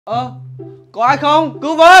Có ai không?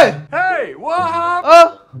 Cứu với! Hey, what happened?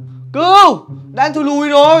 Cứu! Đang thui lùi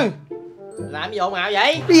rồi. Làm gì ồn ào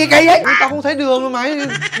vậy? Đi cái vậy? Tao không thấy đường rồi mày.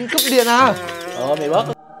 Cúp điện à? Mày bớt.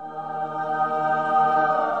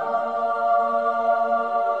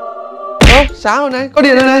 Sáng rồi này, có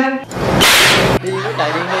điện rồi này. Đi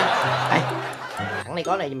trời điên đi. Đây, thằng này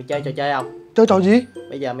có này mày chơi trò chơi không? Chơi trò gì?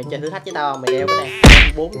 Bây giờ mày chơi thử thách với tao không? Mày đeo cái này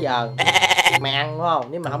 4 giờ mày ăn đúng không?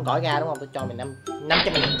 Nếu mà không cõi ra đúng không? Tao cho mày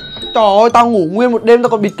 500 nghìn. Trời ơi, tao ngủ nguyên một đêm tao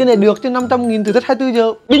còn bịt cái này được chứ 500 nghìn thử thách 24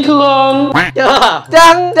 giờ. Bình thường. Chưa?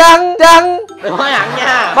 Chăng. Đừng hối hận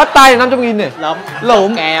nha. Bắt tay 500 nghìn này.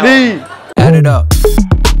 Lộn. Kèo. Đi.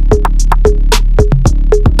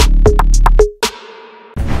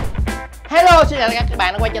 Hello, xin chào tất cả các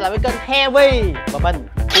bạn đã quay trở lại với kênh BEHEAVY. Và mình,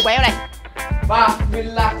 Cú Béo đây. Và mình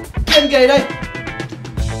là Kiên Kỳ đây.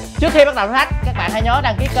 Trước khi bắt đầu thử thách, các bạn hãy nhớ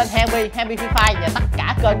đăng ký kênh BEHEAVY Free Fire và tất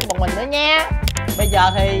cả kênh của bọn mình nữa nha. Bây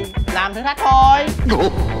giờ thì làm thử thách thôi.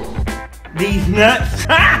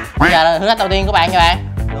 Bây giờ là thử thách đầu tiên của bạn nha bạn.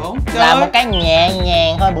 Đúng. Làm một cái nhẹ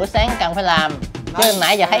nhàng thôi, bữa sáng cần phải làm. Chứ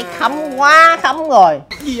nãy giờ thấy khấm quá khấm rồi.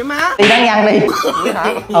 Gì vậy má? Đi đánh răng đi.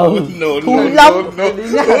 Thui lắm.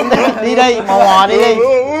 Đi mò đi.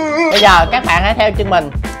 Bây giờ các bạn hãy theo chân mình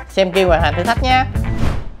xem kêu hoàn thành thử thách nhé.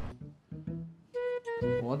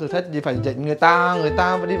 Ủa, thử thách gì phải dạy người ta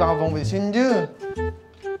phải đi vào vòng vệ sinh chứ.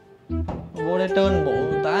 Vô đây trơn bộ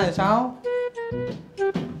người ta là sao?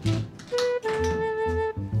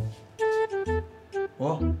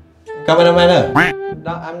 Ủa, cameraman ơi,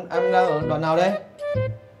 em đang ở đoạn nào đây?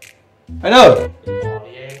 Anh ơi,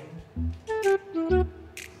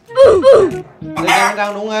 đây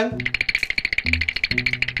đang đúng anh?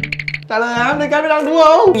 Trả lời em, đây cái đang đúng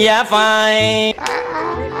không? Dạ phải.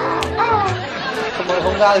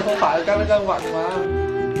 Không ra thì không phải là camera vặn mà.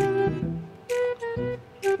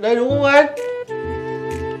 Đây đúng không anh?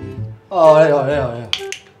 Đây rồi.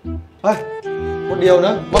 Ê, một điều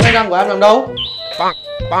nữa, bóng đánh răng của em làm đâu? Bang.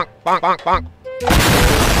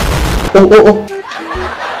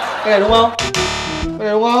 Cái này đúng không?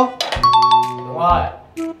 Đúng rồi.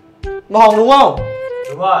 Màu hồng đúng không?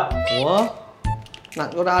 Đúng rồi. Ủa? Nặng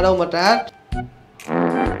có ra đâu mà trát.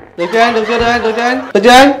 Được chưa anh? Được chưa anh? Được chưa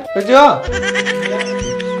anh? Được chưa?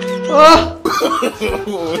 No.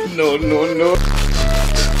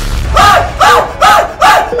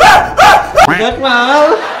 Chết mà.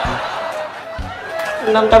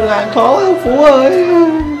 500 ngàn khó Phú ơi.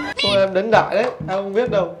 Thôi em đánh đại đấy, em không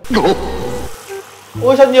biết đâu.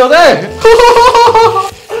 Ôi sao nhiều thế?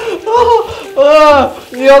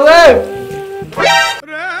 Nhiều thế.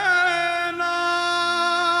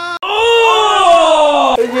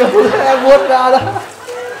 Nhiều thế em buốt ra đó.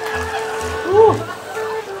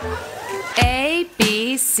 A, B,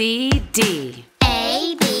 C, D. A,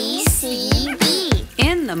 B, C, D.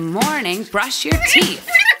 In the morning, brush your teeth.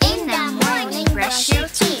 In the morning, brush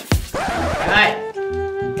your teeth. Rồi.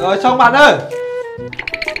 Rồi xong bạn ơi.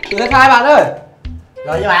 Thử thách 2 bạn ơi.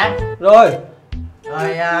 Rồi với bạn. Rồi.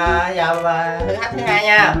 Rồi giờ thử thách thứ 2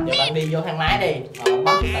 nha. Giờ bạn đi vô thang máy đi. Bấm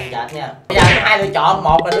xuống tầng trệt nha. Bây giờ có 2 lựa chọn,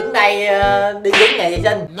 một là đứng đây đi đứng nhà vệ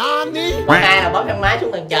sinh. Còn 2 là bấm thang máy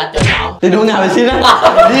xuống tầng trệt cho chọn. Đi đúng nhà vệ sinh á.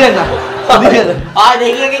 Điên à? Điên à? Thôi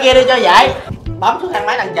đi cái kia đi cho dễ. Bấm xuống thang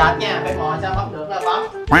máy tầng trệt nha. Phải ngồi sao bấm được là bấm.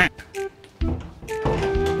 Đấy,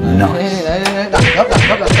 đẳng cấp.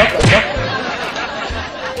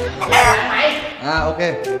 Ok.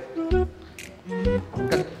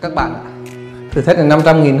 Các bạn ạ, thử thách là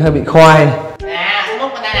 500 nghìn hơi bị khoai. Nè, cái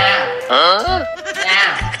nút bên đây nè.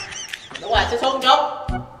 Nè. Đúng rồi, sẽ xuống một chút.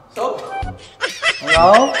 Xuống.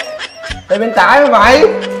 Đâu? Đây bên trái mà mày.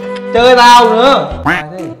 Chơi tao nữa.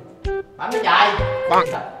 Bấm đi trời.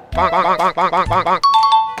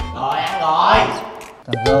 Rồi, ăn rồi.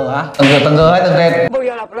 Tầng G hả? Tầng G hay tầng rệt?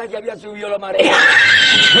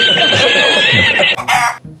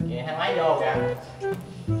 Kìa, thang máy vô kìa.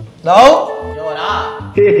 Đâu? Vô rồi đó.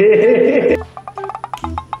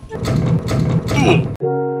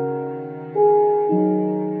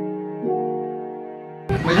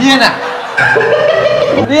 Mày điên à?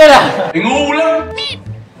 Điên à? Mày ngu lắm.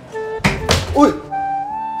 Ui.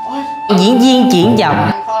 Diễn viên chuyển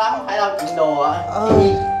giọng. Khó lắm, phải đâu chuyện đùa.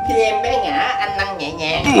 Khi em bé ngã, anh nâng nhẹ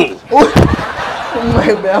nhàng. Ui.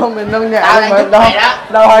 Mày béo mày nâng nhẹ Tao đang mày giúp mày đó.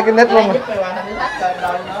 đau hai cái nét luôn mà. Giúp mày hoàn thành thử thách rồi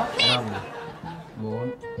rồi nữa. 5 4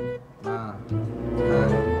 3 2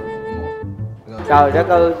 1. Trời đất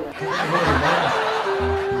ơi.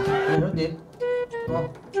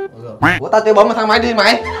 Ủa tao chơi bấm mà thang máy đi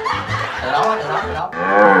mày. Từ đó.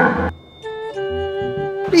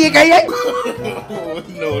 Đi cái vậy?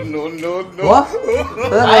 No. Ủa?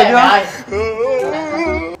 Tới rồi chưa? Thang máy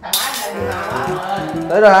này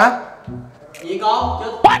Tới rồi hả? Gì con?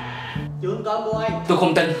 Chưa ăn cơm cô ơi. Tôi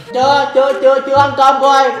không tin. Chưa ăn cơm cô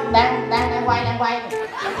ơi. Đang quay.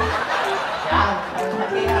 Dạ,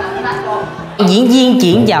 kia nó làm cái cô. Diễn viên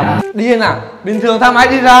chuyển giọng. Điên à? Bình thường thang máy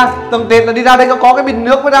đi ra tầng trệt là đi ra đây có cái bình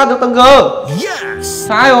nước mới ra được tầng G.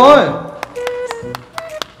 Sai rồi.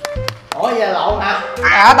 Ủa giờ lộn hả?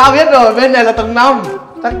 À tao biết rồi, bên này là tầng 5.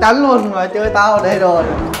 Chắc chắn luôn mà chơi tao ở đây rồi.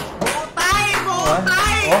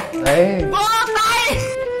 Ủa? Đây.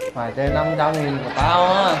 Phải chơi 500.000 của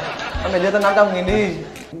tao á. Mày đưa tao 500.000 đi.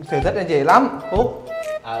 Thử thách này dễ lắm. Phúc.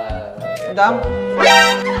 500.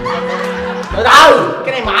 Từ từ,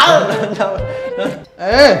 cái này mở.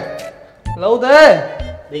 Ê, lâu thế.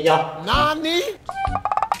 Đi vô.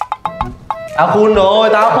 Tao khôn rồi.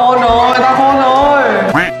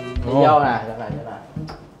 Đi vô nè.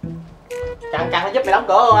 Căng nó giúp mày đóng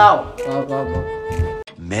cửa luôn không?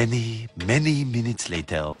 Many minutes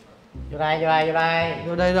later. Vô đây.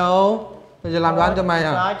 Vô đây đâu? Bây giờ làm đồ ăn cho mày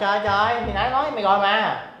à? Trời, thì nãy nói mày rồi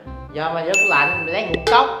mà. Giờ mày vô tủ lạnh, mày lấy ngũ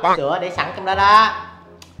cốc, sữa để sẵn trong đó đó.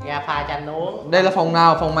 Ra pha chanh uống. Đây là phòng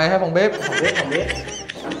nào? Phòng mày hay phòng bếp? Phòng bếp.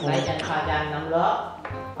 Lấy chanh pha chanh 5 lớp.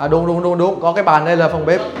 À đúng. Có cái bàn đây là phòng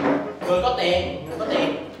bếp. Người có tiền.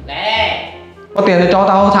 Nè. Có tiền thì cho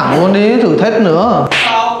tao thẳng luôn đi, thử thách nữa.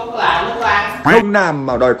 Không, có làm lúc ăn. Ông Nam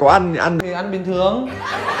mà đòi có ăn thì ăn. Thì ăn bình thường.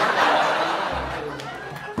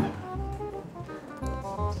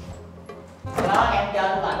 Đó, em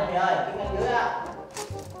chơi tủ lạnh đi ơi, kiếm ăn dưới á.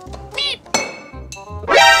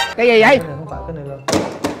 Cái gì vậy? Không phải cái này đâu.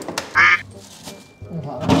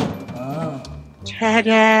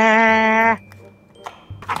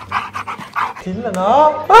 Chính là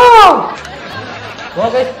nó. Có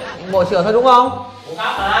cái bộ sửa thôi đúng không? Ngũ cốc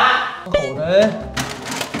hả? Khổ thế.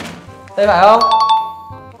 Đây phải không?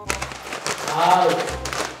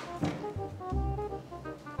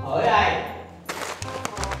 Hửi đây.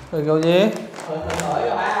 Hửi kiểu gì? Hửi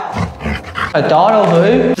rồi phải không? Phải chó đâu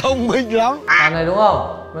hửi. Thông minh lắm. Bàn này đúng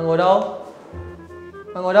không? Mày ngồi đâu?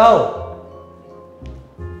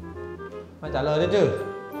 Mày trả lời đi chứ.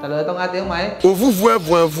 Trả lời tao nghe tiếng mày.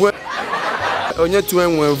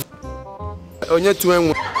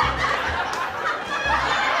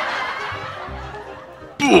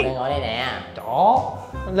 Mày ngồi đây nè. Chó.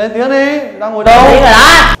 Lên tiếng đi. Tao ngồi đâu? Tiếng rồi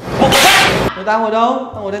đó. Người ta ngồi đâu?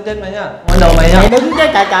 Tao ngồi lên trên mày nha. Ngồi đầu mày nha. Mày đứng chứ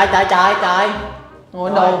trời.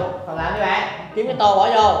 Ngồi lên đầu. Còn làm đi bạn. Kiếm cái tô bỏ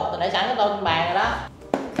vô. Tao để sẵn cái tô trên bàn rồi đó.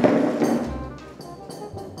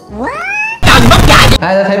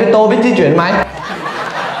 Này, thấy biết Tô biết di chuyển mày.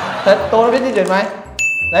 Thật, Tô nó biết di chuyển mày.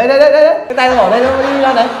 Đấy. Cái tay nó bỏ đây nó đi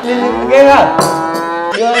ra đấy. Nhìn ghê à.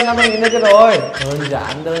 Đưa 50.000 lên cho rồi.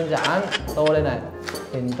 Đơn giản. Tô đây này.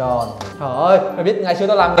 Hình tròn. Trời ơi, mày biết ngày xưa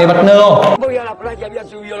tao làm nghề bật nơ không?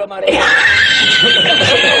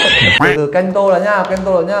 Từ canh Tô là nhá.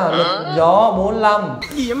 Lực gió 45.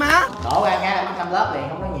 Gì vậy má? Đổ ra ngay 500 lớp liền,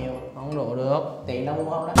 không nói nhiều. Không đổ được. Tiền đâu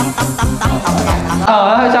mua không đó.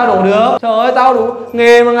 Trời ơi, sao đổ được? Trời ơi, tao đủ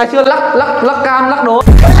nghề mà ngày xưa lắc cam, lắc đồ.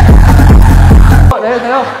 Đấy,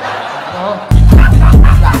 thấy không? Đó.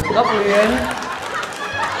 Giảm gấp liền.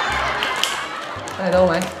 Cái này đâu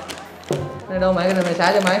mày? Cái này mày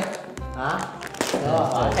xá cho mày. Hả? Được,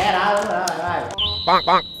 xe đó, đúng rồi.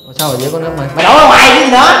 Sao ở dưới con nước mày? Mày đổ ra ngoài cái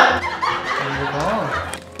gì nữa? Không có.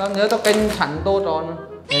 Tao nhớ tao canh sẵn tô tròn.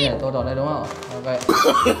 Đây này, tô tròn đây đúng không? Ok.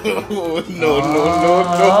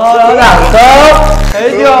 Nó đẳng cấp. Thấy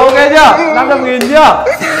chưa? Ok chưa? 500.000 chưa?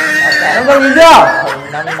 500.000 chưa?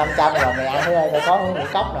 500 rồi mày ăn thứ ơi, tao có ngũ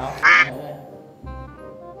cốc đâu.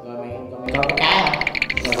 Rồi mày có cái không?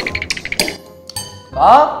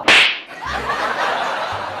 Có.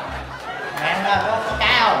 Mày ăn ra có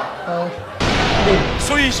cái không?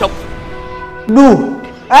 Suy sụp. Đủ.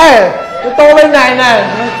 Ê, cái tô bên này này.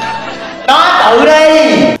 Nó tự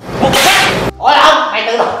đi. Ôi không, mày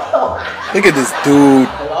tự đổ. Look at this dude.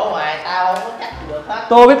 Tự đổ ngoài, tao không có cách gì được hết.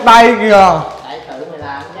 Tô biết bay kìa. Để thử mày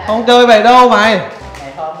làm nha. Không chơi vậy đâu mày.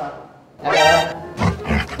 Mày không hả? Làm được.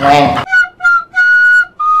 Nè.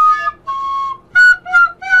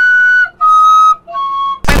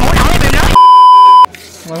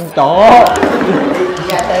 Con chó. Đi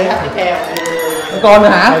ra chơi hết tiếp theo. Con nữa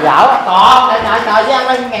hả? Mày dở, còn trời chứ ăn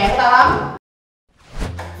 50.000 của tao lắm.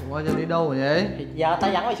 Ủa giờ đi đâu vậy? Thì giờ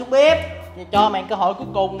tao dẫn mày xuống bếp. Cho mày cơ hội cuối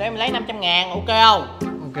cùng để mày lấy 500.000, ok không?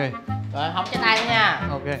 Ok. Rồi không trái tay nha.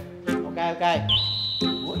 Ok. Ok.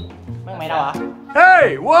 Ui, mấy mày đâu hả?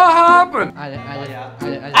 Hey, what happened? Ai vậy?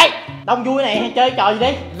 Ê, đông vui này chơi trò gì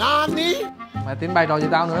đi? Mày tính bày trò gì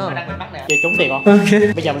tao nữa? Chơi trúng tiền không?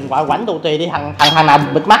 Ok. Bây giờ mình gọi quảnh tù tì đi, thằng nào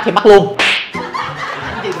bịt mắt thì bắt luôn.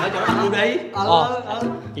 luôn đi.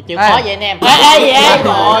 Chị chịu khó vậy anh em. Ê gì em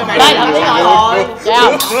rồi mày nói làm tiếng rồi. Chơi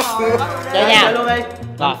không? Chơi nha.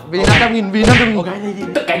 Rồi. Vì 500.000, vì 500.000. Ok đi.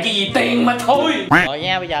 Tất cả chỉ vì tiền mà thôi. Rồi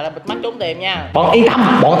nha, bây giờ là bịt mắt trốn tìm nha. Bọn yên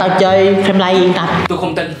tâm, bọn tao chơi family yên tâm. Tôi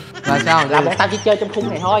không tin. Là sao? Là bọn tao chỉ chơi trong khung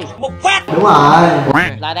này thôi. Một phát. Đúng rồi.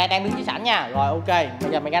 Là đây đang đứng chỉ sẵn nha. Rồi ok,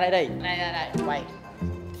 bây giờ mày ra đây đi. Đây, quay.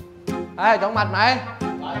 Ê, chọn mặt mày.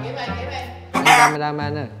 Rồi kiếm đây.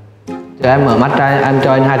 Cameraman ơi. Cho em mở mắt ra, em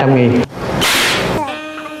cho anh 200.000.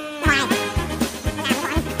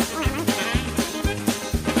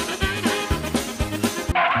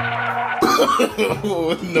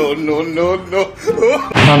 No.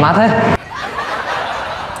 Mở mắt thế.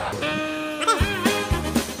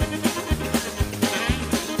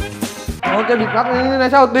 Ôi cái bịt mắt này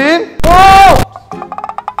sao tín.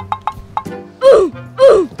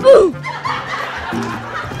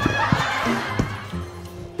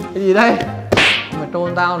 Cái gì đây? Mày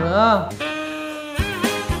trôn tao nữa.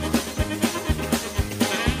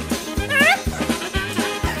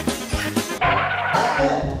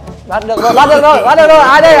 Bắt được rồi, ai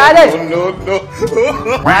đây? Ai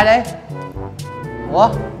đây? Ủa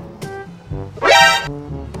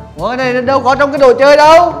cái này đâu có trong cái đồ chơi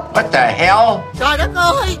đâu. What the hell? Trời đất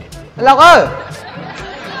ơi. Lộc ơi.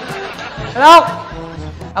 Lộc.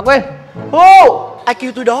 À quên. Phu. Ai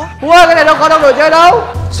kêu tôi đó? Phu ơi, cái này đâu có trong đồ chơi đâu.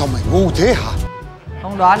 Sao mày ngu thế hả?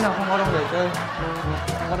 Không đoán đâu, không có trong đồ chơi.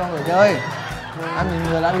 Không có trong đồ chơi. Anh nhìn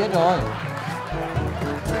người đã biết rồi.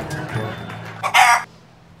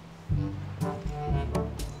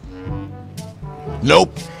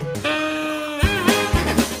 Nope.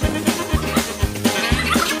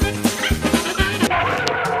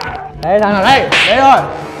 Đây thằng nào đây? Đây rồi.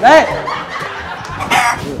 Đây.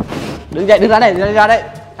 Đứng dậy, đứng ra đây, đi ra đây.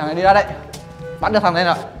 Thằng này đi ra đây. Bắt được thằng này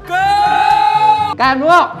rồi. Cam đúng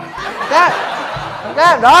không?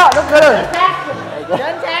 Cam đó, đúng rồi.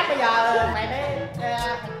 Đến sáng bây giờ mày mới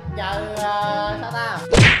chờ sao ta?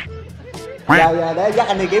 Giờ để dắt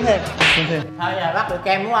anh đi kiếm thêm. Thôi giờ bắt được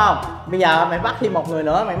kem đúng không? Bây giờ mày bắt thêm một người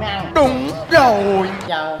nữa mày mới ăn. Đúng rồi.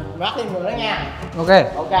 Giờ mày bắt thêm người nữa nha. Ok.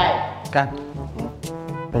 Cam.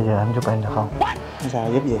 Bây giờ anh giúp anh được không? Sao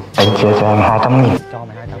giúp gì? Anh chia cho em 200.000. Cho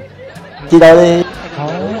mày 200. Chia đôi đi.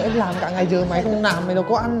 Không, em làm cả ngày giờ mày không làm mày đâu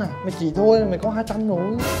có ăn à. Mày chỉ thôi mày có 200 rồi.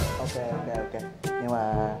 Ok. Nhưng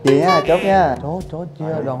mà gì á, chốt nhá. Chốt chia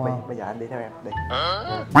đồng rồi. Bây giờ anh đi theo em đi.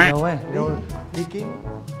 Đâu ấy? Đâu? Đi kiếm.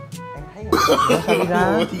 Em thấy Sao đi ra?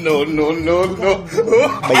 No.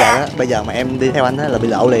 Bây giờ mà em đi theo anh á là bị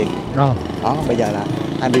lộ liền. Đó, Bây giờ là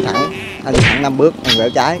anh đi thẳng 5 bước, anh quẹo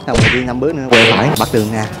trái, xong rồi đi 5 bước nữa quẹo phải, bắt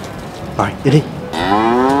đường nha. Rồi, đi.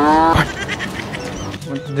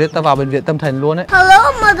 giết tao vào bệnh viện tâm thần luôn đấy.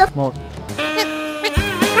 Hello, mother. 1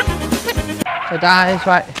 xoay tay,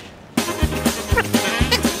 xoay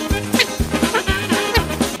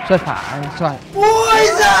phải, xoay. Ui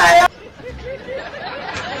giời.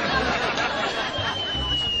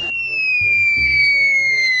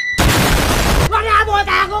 Con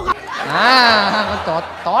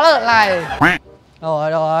chó lợn này.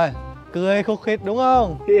 Rồi, cười khúc khích đúng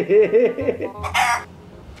không?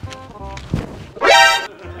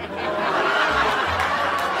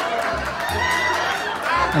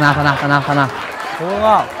 Thằng nào. Đúng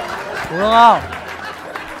không?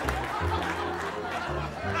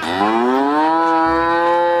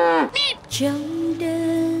 Trong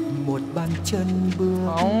đêm Một bàn chân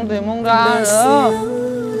bước. Không tìm không ra nữa.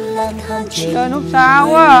 Chơi núp sao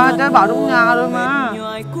quá à, chơi bảo trong nhà rồi mà.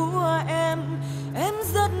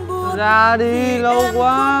 Ra đi, lâu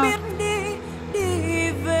quá.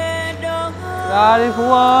 Ra đi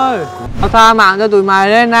Phú ơi. Tao tha mạng cho tụi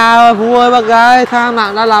mày đấy Na ơi, Phú ơi bác gái. Tha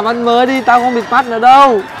mạng ra làm ăn mới đi, tao không bịt mắt nữa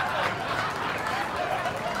đâu.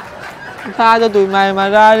 Tha cho tụi mày mà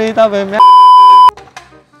ra đi, tao về mẹ.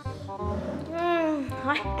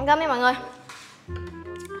 Thôi, ăn cơm đi mọi người.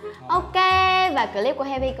 Ok, và clip của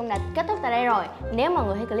Heavy cũng đã kết thúc tại đây rồi. Nếu mọi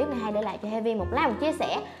người thấy clip này hay, để lại cho Heavy một like, một chia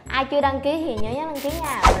sẻ. Ai chưa đăng ký thì nhớ đăng ký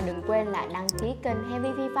nha. Và đừng quên là đăng ký kênh Heavy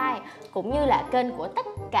Free Fire, cũng như là kênh của tất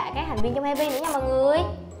cả các thành viên trong Heavy nữa nha mọi người.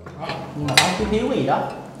 Nhưng mà có thiếu gì đó.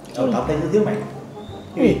 Tao thấy thiếu mày.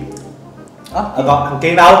 Cái gì? Còn thằng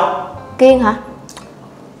Kiên đâu? Kiên hả?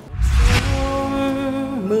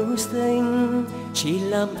 Mưa xanh chỉ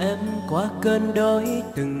làm em qua cơn đói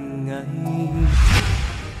từng ngày.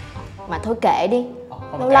 Mà thôi kệ đi.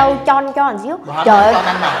 Lâu lâu cho anh xíu. Trời ơi.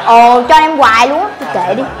 Cho em hoài luôn á. Thôi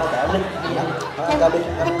kệ đi.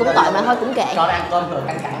 Chắc cũng tội mà thôi cũng kệ. Cho ăn cơm rồi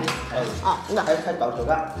canh cặn đi. Đúng rồi. Thấy tội được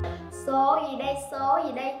á. Số gì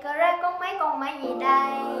đây, có ra con máy gì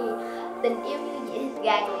đây? Tình yêu như vậy,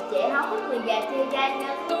 gà người trẻ háo hức, người già chơi gai,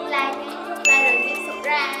 ngân la rồi tiếp xúc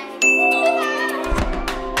subscribe.